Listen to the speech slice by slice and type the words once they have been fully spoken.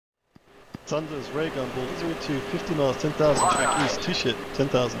Thunder's ray gun ball 0 to 50 miles, 10,000 track east, 2 shit,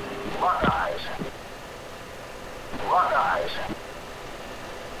 10,000. Lock eyes. Lock eyes.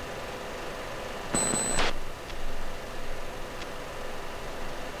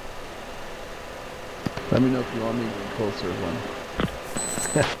 Let me know if you want me to get closer one.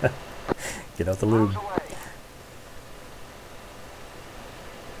 Get out the lube.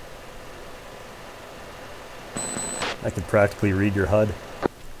 I could practically read your HUD.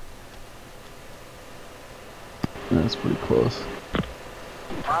 That's pretty close.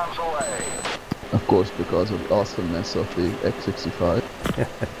 Time's away. Of course, because of the awesomeness of the X65.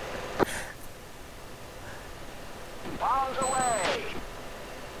 Bombs away.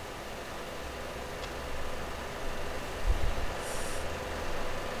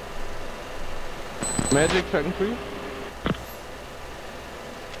 Magic Dragon 3?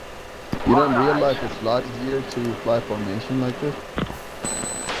 You don't realize it's a lot easier to fly formation like this?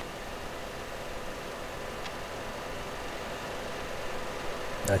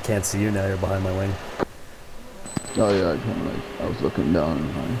 I can't see you now, you're behind my wing. Oh yeah, I was looking down at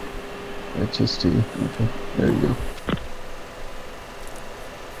my HST. Okay, there you go.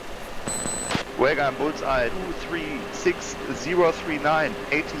 Wagon bullseye 236039,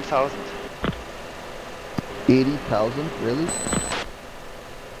 18,000. 80,000, really?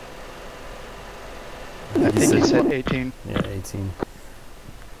 I think he said 18. Yeah, 18.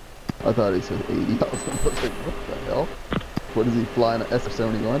 I thought he said 80,000. I was like, what the hell? What is he flying, an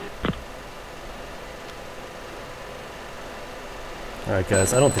SF-71? Alright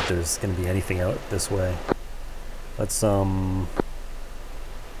guys, I don't think there's going to be anything out this way. Let's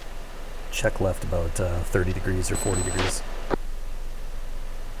check left about 30 degrees or 40 degrees.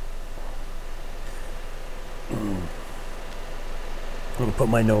 I'm going to put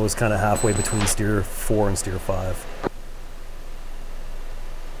my nose kind of halfway between steer 4 and steer 5.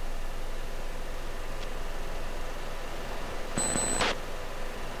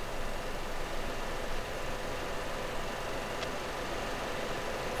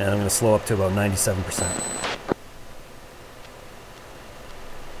 And I'm going to slow up to about 97%.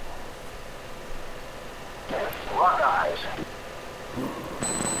 Lock eyes.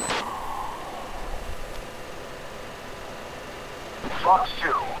 Fox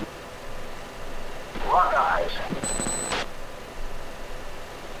 2. Lock eyes.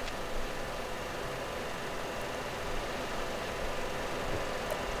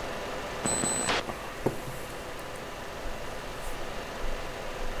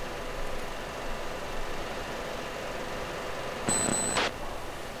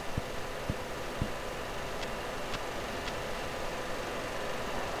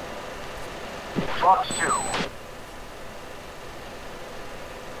 Fox 2.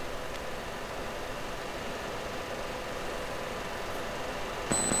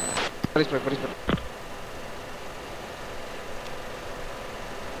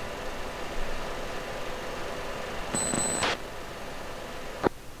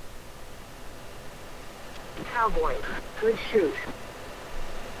 Cowboy, good shoot.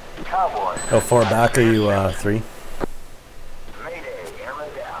 Cowboy. How far back are you, 3? Mayday, hammer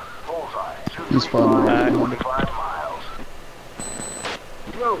down. Bullseye. He's fine. 25 miles.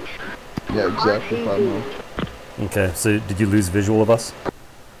 Roach. Yeah, exactly 5 miles. Okay, so did you lose visual of us?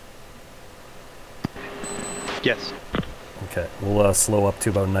 Yes. Okay, we'll slow up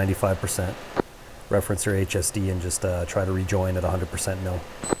to about 95%. Reference your HSD and just try to rejoin at 100% no.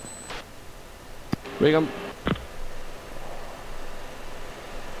 Wagon.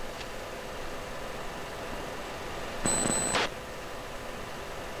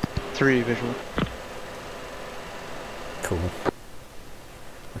 Three visual. Cool.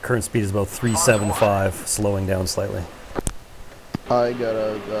 The current speed is about 375, slowing down slightly. I got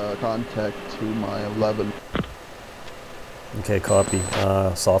a contact to my 11. Okay, copy.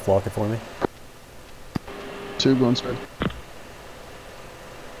 Soft lock it for me. 2 going straight.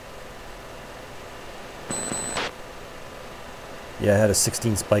 Yeah, I had a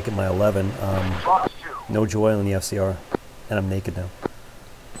 16 spike at my 11. Fox 2. No joy on the FCR, and I'm naked now.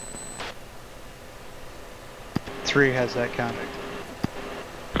 3 has that contact.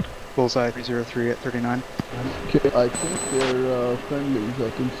 Bullseye 303 at 39. Okay, I think they're friendlies. I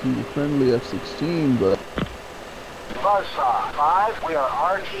can see friendly F-16, but... Buzzsaw 5, we are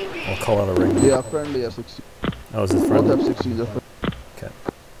RTB. I'll call out a ring. Yeah, friendly F-16. Oh, is it Both friendly? F-16s are friendly. Okay.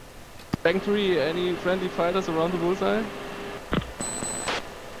 Dragon 3, any friendly fighters around the bullseye?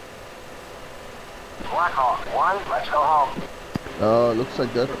 Blackhawk 1, let's go home. Looks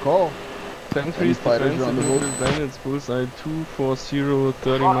like that's a call. Dragon 3 Any is fighters defensive around the neutral, then it's bullseye 240,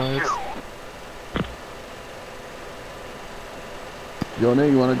 30 miles. Fox 2. JoNay,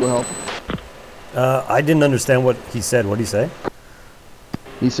 you wanna go help? I didn't understand what he said. What did he say?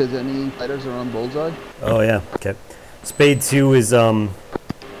 He says any fighters are on bullseye? Oh yeah, okay. Spade 2 is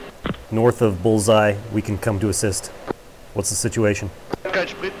north of bullseye. We can come to assist. What's the situation? Kein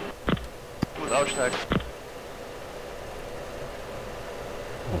Sprit. Muss aussteigen.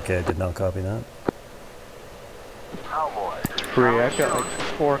 Okay, I did not copy that. Cowboy. 3, I've got like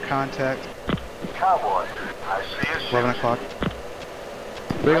 4 contacts. Cowboy. I see a ship. 11 o'clock.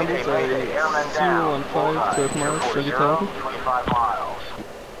 Big on bullseye, 015, 12 miles, 20,000. 25 miles.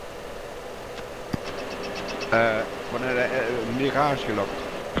 Van een Mirage gelockt.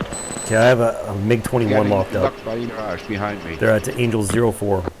 Okay, I have a MiG-21 locked up. By Mirage behind me. They're at Angel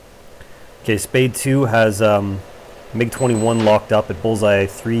 04. Okay, Spade 2 has MiG-21 locked up at bullseye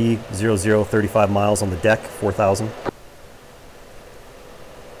 300, 35 miles on the deck, 4,000.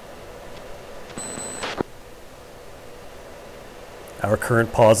 Our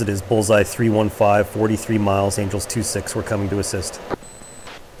current posit is bullseye 315, 43 miles, Angels 26. We're coming to assist.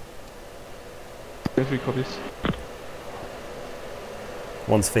 3 copies.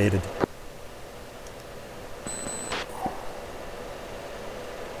 One's faded.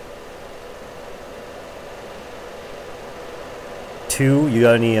 Two, you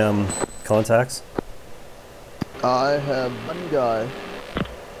got any contacts? I have one guy.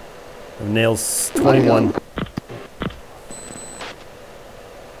 Nails 21.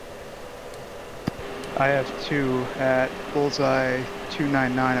 I have 2 at bullseye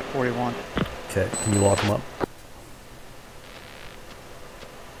 299 at 41. Okay, can you lock them up?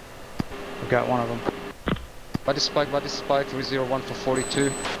 I've got one of them. Body spike, 301 for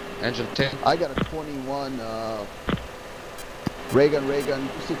 42, engine 10. I got a 21, ray gun,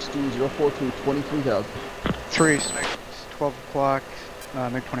 62042, 23,000. 3, 12 o'clock,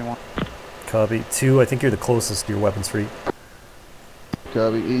 MiG-21. Copy. 2, I think you're the closest to your weapons free.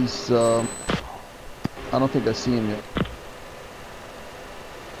 Copy, he's, I don't think I see him yet.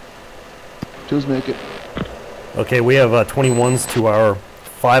 2's make it. Okay, we have 21s to our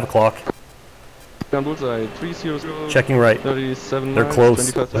 5 o'clock. Down bullseye, 300. Checking right. 37 They're miles,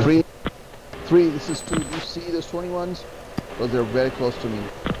 close. 25,000. 3, this is 2. Do you see those 21s? Well, they're very close to me.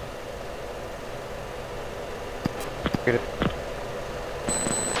 Get it.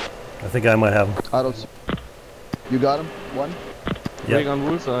 I think I might have them. I don't see. You got him? 1? Big on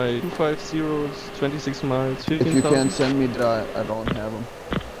bullseye, 250, 26 miles, If you 15,000. can send me that, I don't have them.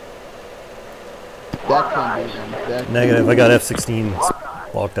 That can be them. That Negative, I got F-16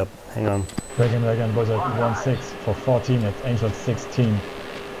 locked up. Hang on. Dragon was at 16 for 14 at Angel 16.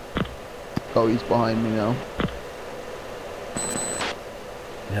 Oh, he's behind me now.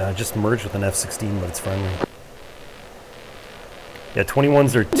 Yeah, I just merged with an F-16, but it's friendly. Yeah,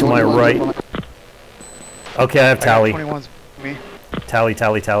 21s are to my 21s are right. behind. Okay, I have tally. 21's me. Tally.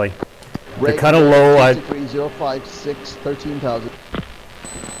 They're Ray kind of gun, low. 056, 13,000.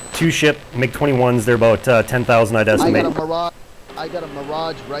 2 ship MiG-21s. They're about 10,000, I'd estimate. I got a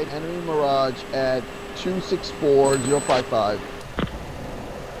Mirage, right enemy Mirage at 264055.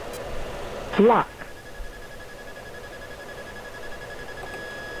 Lock.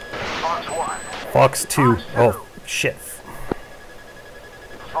 Fox 1. Fox 2. Oh, shit.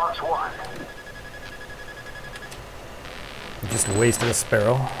 Fox 1. Just wasted a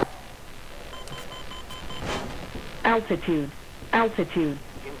Sparrow. Altitude. Intruder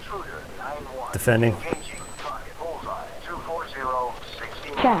 9-1. Defending. Engaging. Target bullseye 240, 60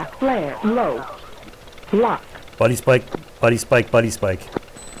 miles. Chaff flare low. Lock. Buddy spike. Buddy spike.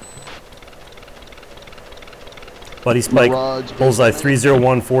 Mirage, Bullseye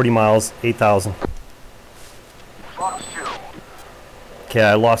 301, 40 miles, 8,000. Fox 2. Okay,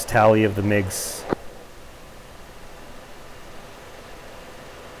 I lost tally of the MiGs.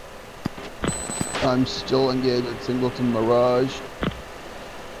 I'm still engaged at Singleton Mirage.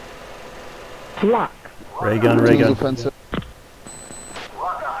 Lock. Ray gun. Offensive.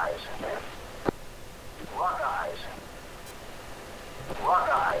 Lock eyes. Lock eyes. Lock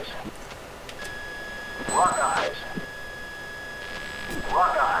eyes. Lock eyes.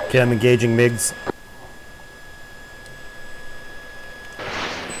 Lock eyes. Okay, I'm engaging MiGs.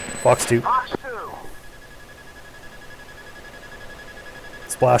 Fox 2. Fox 2.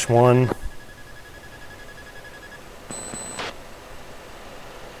 Splash 1.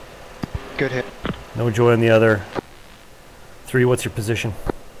 Good hit. No joy on the other. 3, what's your position?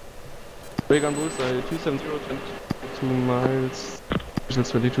 Big on bullseye, 270, 22 miles,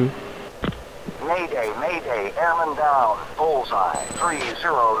 22. Mayday, airman down. Bullseye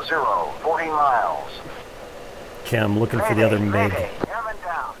 300, 40 miles. Okay, I'm looking for the other MiG. Mayday, airman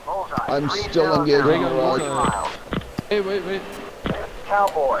down. Bullseye I'm 300, still engaged Ray in gun Mirage. bullseye. Hey, wait.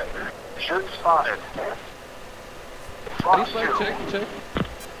 Cowboy. Shoot spotted. Body Fox spike, 2. check.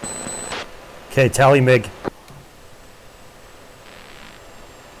 Okay, tally MiG.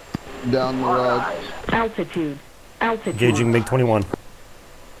 Down Mirage. Altitude. Altitude. Engaging MiG-21.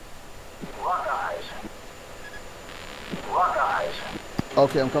 Lock eyes. Lock eyes.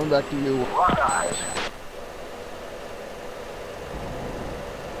 Okay, I'm coming back to you. Lock eyes.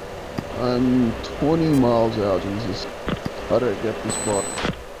 I'm 20 miles out, Jesus. How did I get this far?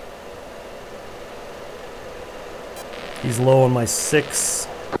 He's low on my 6.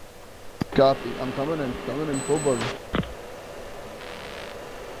 Copy. I'm coming in full buggy.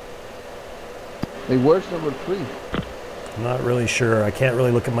 Hey, where's number 3? I'm not really sure. I can't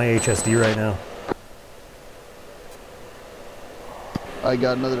really look at my HSD right now. I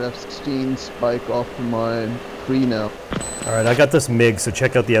got another F-16 spike off of my 3 now. Alright, I got this MiG, so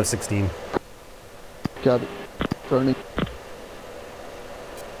check out the F-16. Got it. Turning.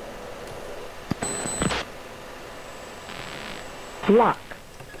 Lock.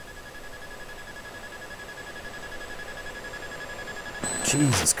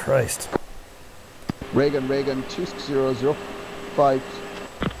 Jesus Christ. Reagan, 2605.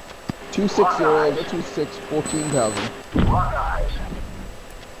 26026, 14,000. Lock eyes.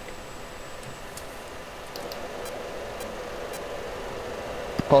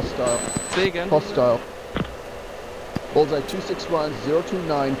 Hostile. Say again. Hostile. Bullseye 261,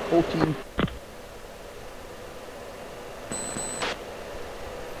 029, 14.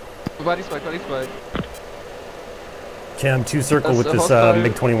 Body spike. Cam 2 circle with That's a this hostile.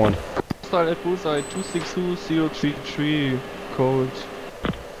 MiG-21. Hostile at bullseye 262033 code.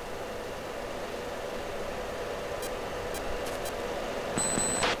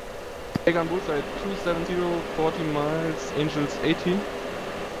 Egg on bullseye 270, 40 miles, Angels 18.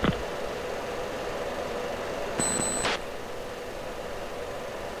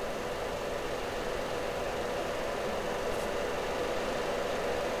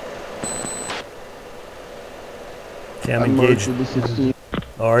 Cam I'm engaged. merged with the 16.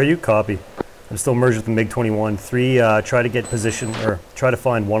 Oh, are you? Copy. I'm still merged with the MiG-21. 3, try to get position, or try to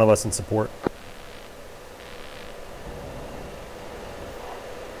find one of us in support.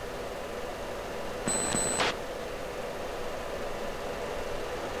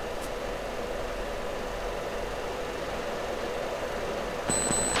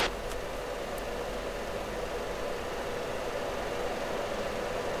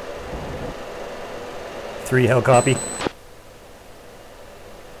 Three, how copy?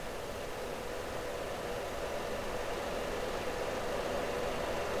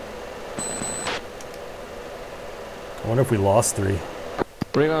 I wonder if we lost 3.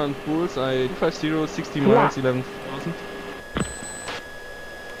 Bring on bullseye 250, 60 miles, 11,000.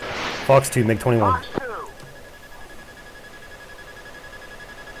 Fox 2, MiG-21. Fox 2.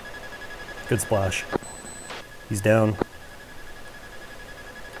 Good splash. He's down.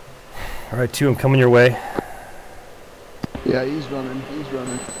 Alright, 2, I'm coming your way. Yeah, he's running.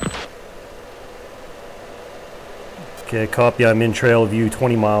 Okay, copy. I'm in trail of you,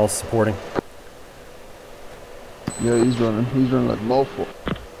 20 miles, supporting. Yeah, he's running like mofo.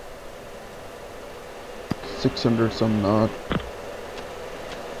 600 some knot.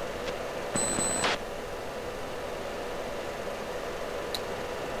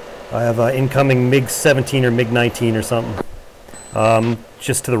 I have incoming MiG-17 or MiG-19 or something.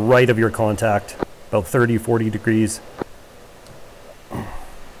 Just to the right of your contact, about 30, 40 degrees.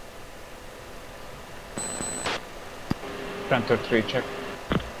 Panther 3 check.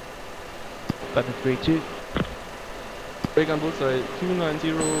 Panther 3-2. Break on bullseye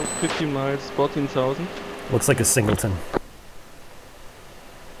 290, 50 miles, 14,000. Looks like a singleton.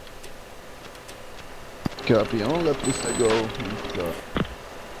 Copy. I won't let this guy go.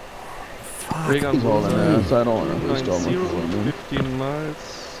 Break on He's all in bullseye ass. I don't want to waste all my 290, fuel, man. 15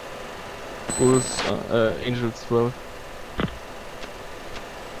 miles. Bulls, Angels 12.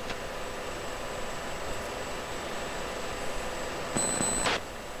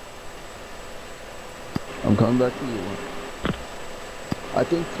 I'm coming back to you. I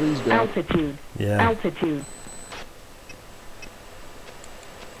think 3's down. Altitude. Yeah. Altitude.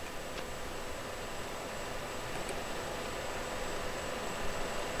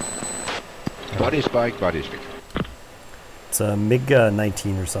 Body spike. It's a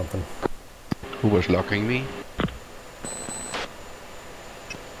MiG-19 or something. Who was locking me?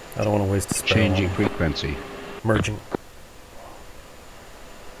 I don't want to waste a spell. Changing frequency. Merging.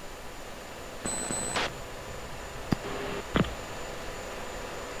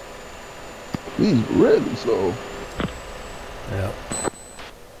 He's really slow. Yeah.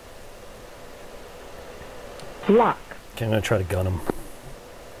 Lock. Okay, I'm gonna try to gun him.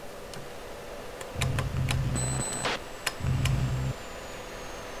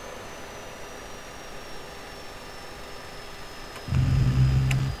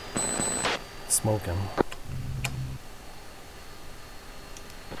 smoking.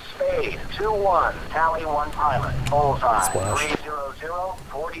 Spade 2-1, tally 1 pilot, bullseye, Splash. 300,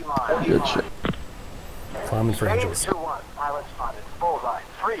 40 miles. Good shit. Climbing for Spade angels. 2-1, pilot spotted, bullseye,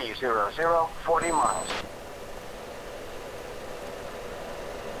 300, 40 miles.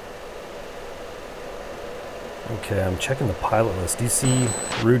 Okay, I'm checking the pilot list. Do you see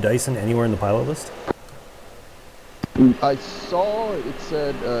Wrewdison anywhere in the pilot list? I saw it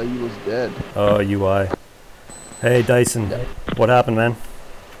said he was dead. Oh, UI. Hey, Dyson. Yeah. What happened, man?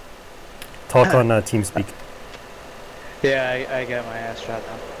 Talk on TeamSpeak. Yeah, I got my ass shot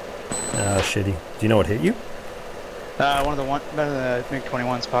down. Ah, shitty. Do you know what hit you? One of the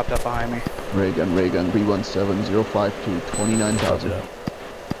MiG-21s popped up behind me. Ray gun, 317052, 29,000.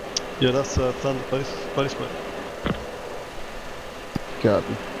 Yeah, that's standard body split.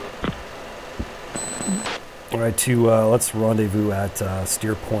 Copy. Alright, let's rendezvous at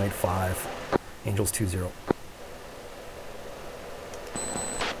steer point 5. Angels 20.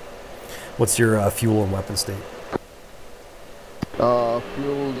 What's your fuel and weapon state?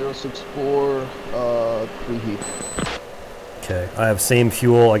 Fuel 064, 3 heat. Okay, I have same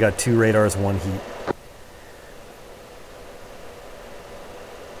fuel. I got 2 radars, 1 heat.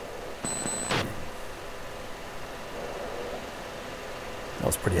 That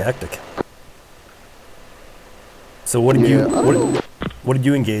was pretty hectic. So what did what did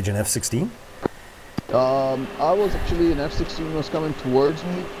you engage in, F-16? I was actually, an F-16 was coming towards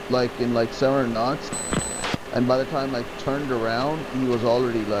me, like in 7 knots. And by the time I turned around, he was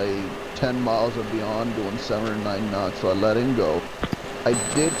already like 10 miles or beyond doing 7 or 9 knots, so I let him go. I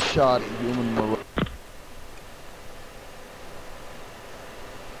did shot a human marauder.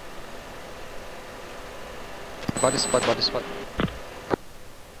 Body spot, body spot.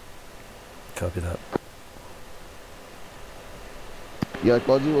 Copy that. Yeah,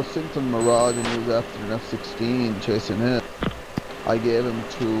 because he was Simpson Mirage and he was after an F-16 chasing him. I gave him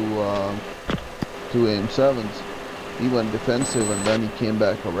two AIM-7s. He went defensive and then he came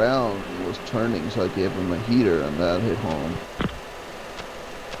back around. He was turning, so I gave him a heater and that hit home.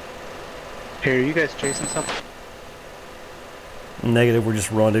 Here, are you guys chasing something? Negative, we're just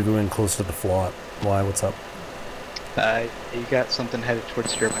rendezvousing close to the flot. Why, what's up? You got something headed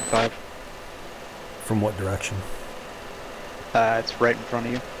towards steer point 5. From what direction? It's right in front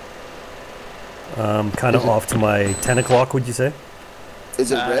of you. Kind of off to my 10 o'clock, would you say?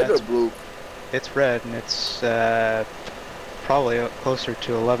 Is it red or blue? It's red, and it's probably closer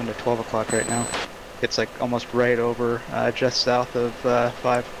to 11 to 12 o'clock right now. It's like almost right over, just south of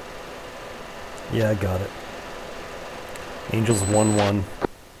 5. Yeah, I got it. Angels 1-1.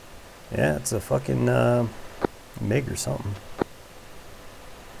 Yeah, it's a fucking MiG or something.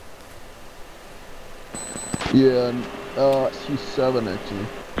 Yeah, Q7 actually.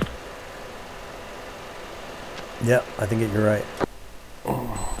 Yeah, I think you're right.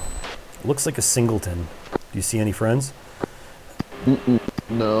 Looks like a singleton. Do you see any friends?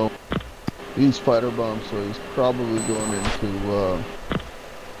 No. He's fighter bomb, so he's probably going in to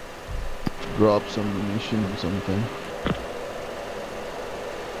drop some munition or something.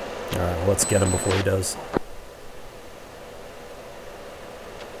 Alright, well, let's get him before he does.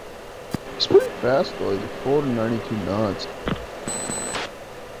 It's pretty fast though, he's 492 knots.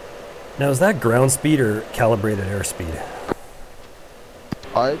 Now, is that ground speed or calibrated airspeed?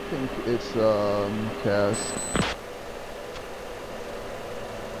 I think it's CAS.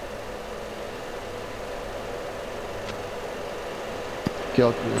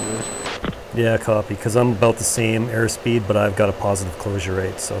 Calculators. Yeah, copy, because I'm about the same airspeed, but I've got a positive closure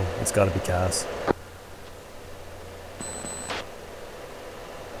rate, so it's got to be CAS.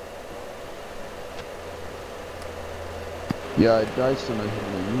 Yeah, Dyson, I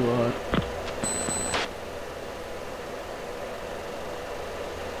think you are.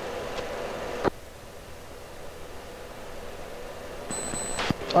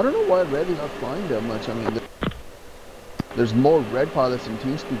 I don't know why red is not flying that much. I mean, there's more red pilots in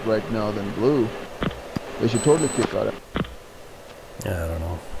TeamSpeak right now than blue. They should totally kick out it. Yeah, I don't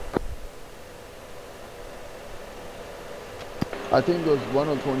know. I think those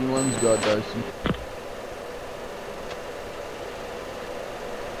 1021s got Dyson.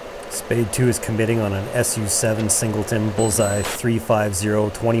 Spade 2 is committing on an SU-7 singleton, bullseye 350,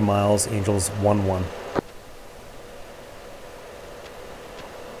 20 miles, Angels 1-1.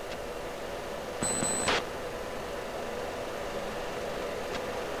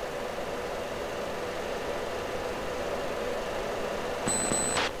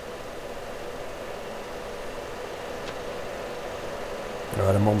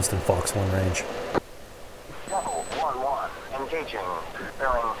 Alright, I'm almost in Fox 1 range. Devil 1-1, engaging,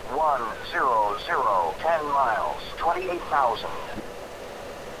 bearing 100, 10 miles, 28,000.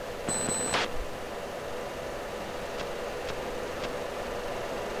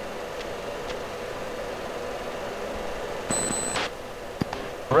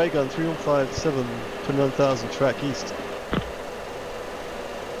 Raygun 3157, 29,000 track east.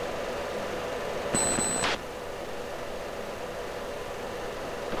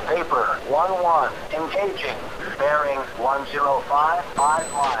 Paper 11, engaging, bearing 105,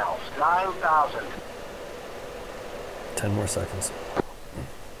 5 miles, 9,000. 10 more seconds.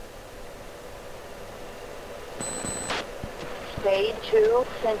 Spade 2,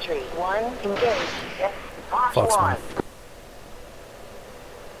 Sentry 1, engaged. Fox Fox 1. 1.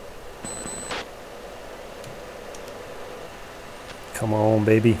 Come on,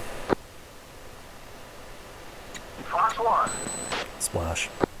 baby. Fox 1. Splash.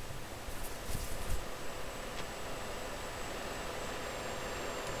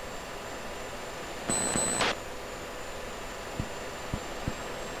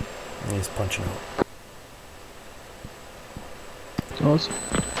 And he's punching out. Awesome.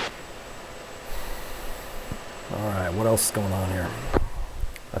 Alright, what else is going on here?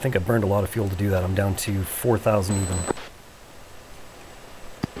 I think I burned a lot of fuel to do that. I'm down to 4,000 even.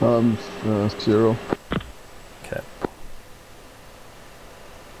 0. Okay.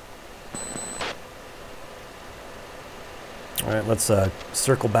 Alright, let's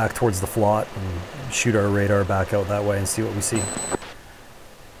circle back towards the float and shoot our radar back out that way and see what we see.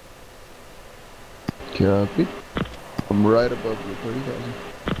 Copy. I'm right above you, 30,000.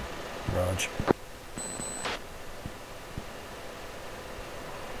 Raj.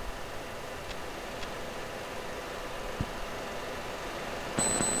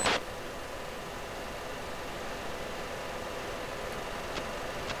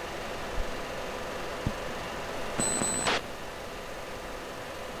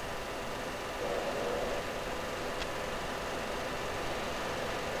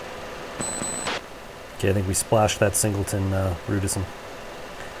 Okay, I think we splashed that singleton, Wrewdison.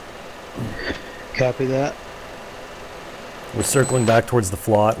 Copy that. We're circling back towards the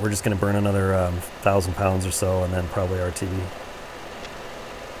float. We're just going to burn another 1,000 pounds or so, and then probably RTV.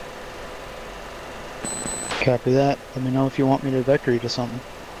 Copy that. Let me know if you want me to vector you to something.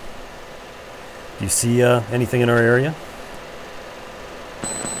 Do you see anything in our area?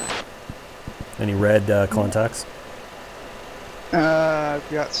 Any red contacts? I've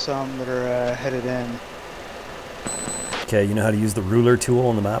got some that are headed in. Okay, you know how to use the ruler tool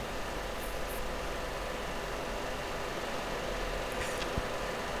on the map?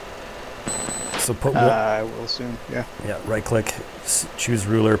 So put one, I will soon, yeah. yeah, right click, choose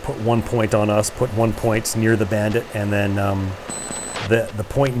ruler, put 1 point on us, put 1 point near the bandit, and then the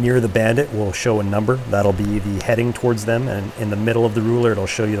point near the bandit will show a number. That'll be the heading towards them, and in the middle of the ruler it'll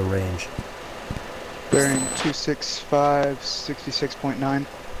show you the range. Bearing 265, 66.9.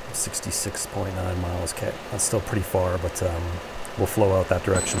 66.9 miles, okay. That's still pretty far, but we'll flow out that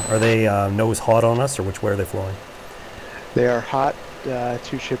direction. Are they nose hot on us, or which way are they flowing? They are hot,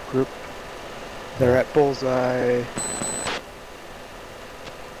 2-ship group. They're at bullseye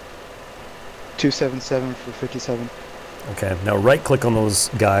 277 for 57. Okay, now right click on those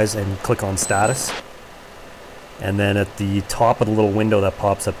guys and click on status. And then at the top of the little window that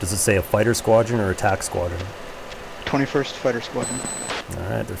pops up, does it say a fighter squadron or attack squadron? 21st Fighter Squadron.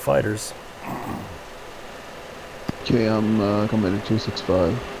 Alright, they're fighters. Okay, I'm coming at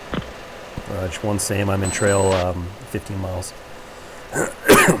 265. Raj, one same, I'm in trail 15 miles.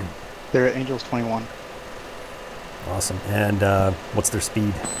 They're at Angels 21. Awesome, and what's their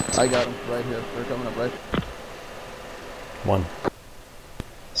speed? I got them right here. They're coming up right. 1.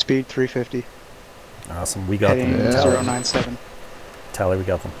 Speed 350. Awesome, we got Heading them. 097. Tally, we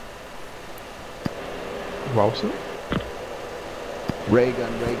got them. Wrewdison?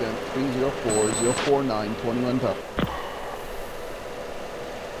 Raygun 304 049 21 top.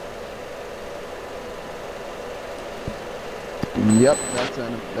 Yep,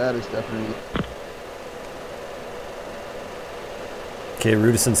 that is definitely. Okay,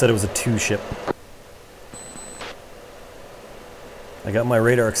 Wrewdison said it was a 2-ship. I got my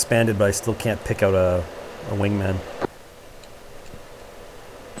radar expanded, but I still can't pick out a wingman.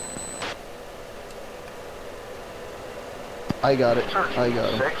 I got it. I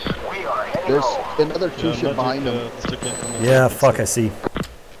got him. There's another 2-ship behind him. Yeah, fuck, I see.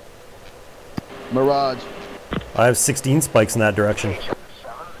 Mirage. I have 16 spikes in that direction.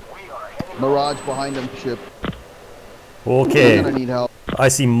 Mirage behind him, ship. Okay. We're gonna need help. I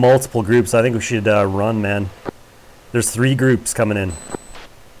see multiple groups. I think we should run, man. There's 3 groups coming in.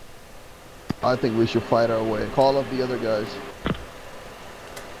 I think we should fight our way. Call up the other guys.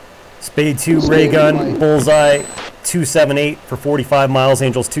 Spade 2, ray gun, bullseye 278 for 45 miles,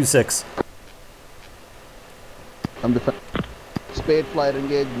 Angels 26. I'm defending. Spade flight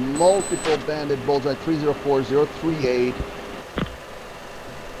engaged, multiple bandit, bullseye 304038.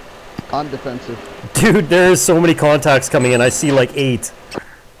 I'm defensive. Dude, there is so many contacts coming in. I see like 8.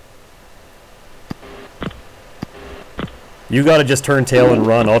 You gotta just turn tail and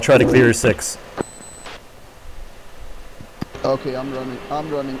run. I'll try to clear 6. Okay, I'm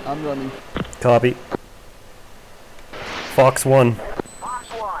running. Copy. Fox 1.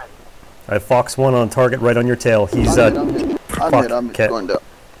 I have Fox 1 on target right on your tail. He's I'm hit, going down.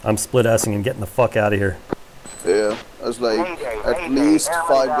 I'm split S-ing and getting the fuck out of here. Yeah, there's like at least 5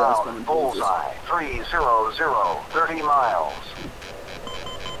 guys coming towards us. Bullseye 300, 30 miles.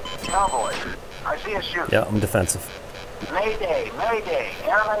 Cowboy, I see a shoot. Yeah, I'm defensive. Mayday, mayday,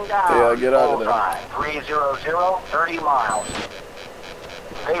 airman down. Yeah, get out of there. Bullseye 300, 30 miles.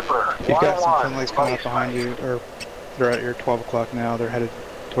 Paper, You've got some 1-1, friendlies coming up buddy behind you, or they're at your 12 o'clock now. They're headed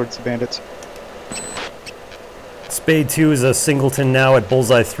towards the bandits. Spade 2 is a singleton now at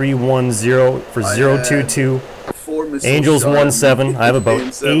bullseye 310 for 022. Angels 17. I have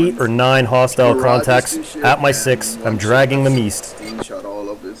about 8 or 9 hostile contacts at my 6. I'm dragging them east. Shot all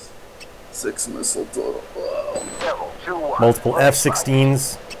of his 6 missile total. Wow. Multiple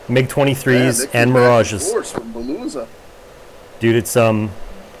F-16s, MiG-23s, and Mirages. Dude, it's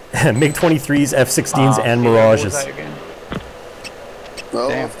MiG-23s, F-16s, and Mirages.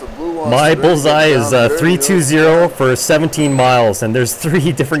 My bullseye is 320 for 17 miles, and there's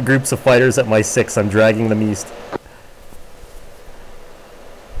 3 different groups of fighters at my 6. I'm dragging them east.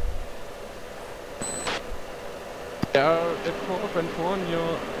 They are at 4 and 4 in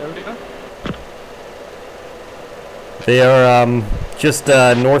your area. They are just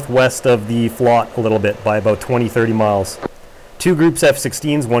northwest of the flot a little bit by about 20-30 miles. 2 groups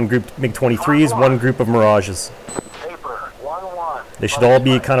F-16s, 1 group MiG-23s, 1 group of Mirages. They should all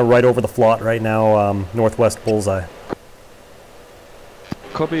be kind of right over the flot right now, northwest bullseye.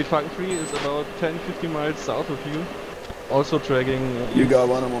 Copy, Fang 3 is about 10-15 miles south of you. Also dragging... you got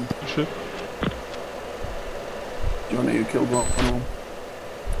one of them. Ship. JoNay, you killed one of them.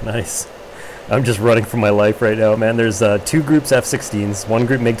 Nice. I'm just running for my life right now, man. There's 2 groups F-16s, 1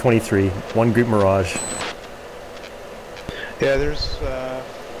 group MiG-23, 1 group Mirage. Yeah, there's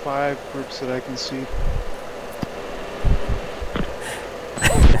 5 groups that I can see.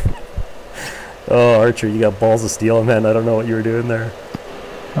 Oh, Archer, you got balls of steel, man. I don't know what you were doing there.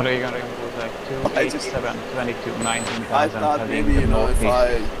 What are you gonna go like 2, 8, 7, 22, 19,000? I thought maybe, you know, if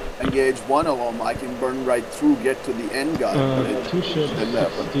I engage one of them, I can burn right through, get to the end guy. 2 ships,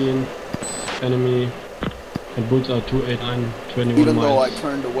 16, enemy, and bullseye 289, 21 even miles. Though I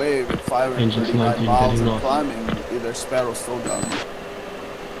turned away with 539 miles and climbing, either Sparrow still got me.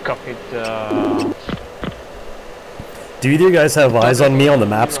 Copied. Do either of you guys have eyes on me on the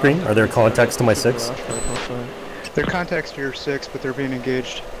map screen? Are there contacts to my 6? They're contacts to your 6, but they're being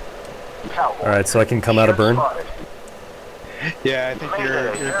engaged. Alright, so I can come out of burn? Yeah, I think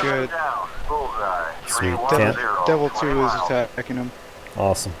you're good. Sweet. Devil 2 is attacking him.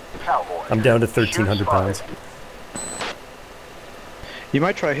 Awesome. I'm down to 1,300 pounds. You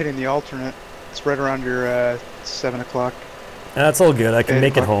might try hitting the alternate. It's right around your 7 o'clock. That's all good. I can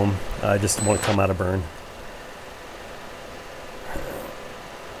make it home. I just want to come out of burn.